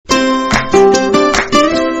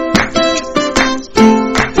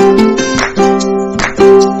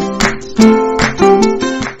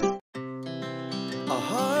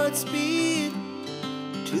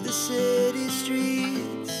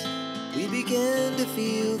begin to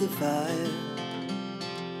feel the fire.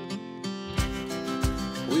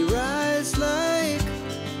 We rise like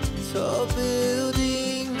tall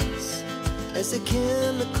buildings as the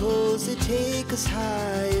chemicals, they take us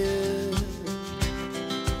higher.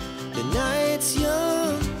 The night's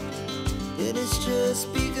young, it has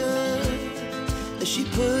just begun, as she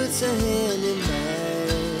puts her hand in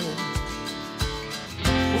mine.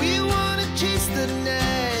 We wanna chase the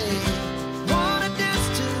night, wanna dance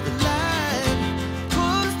to the light,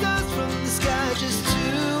 pull the stars from the sky, just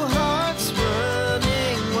two hearts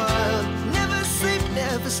running wild. Never sleep,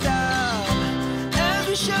 never stop, as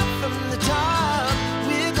we shout from the top.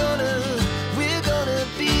 We're gonna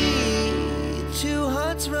be two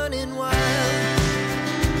hearts running wild.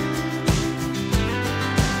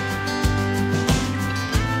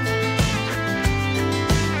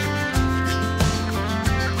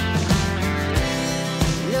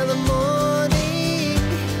 The morning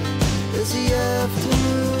is the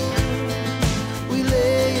afternoon. We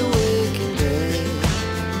lay awake in bed.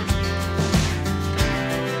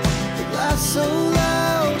 The laughs so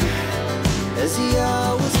loud as the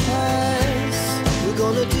hours pass. We're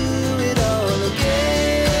gonna do it all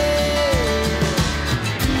again.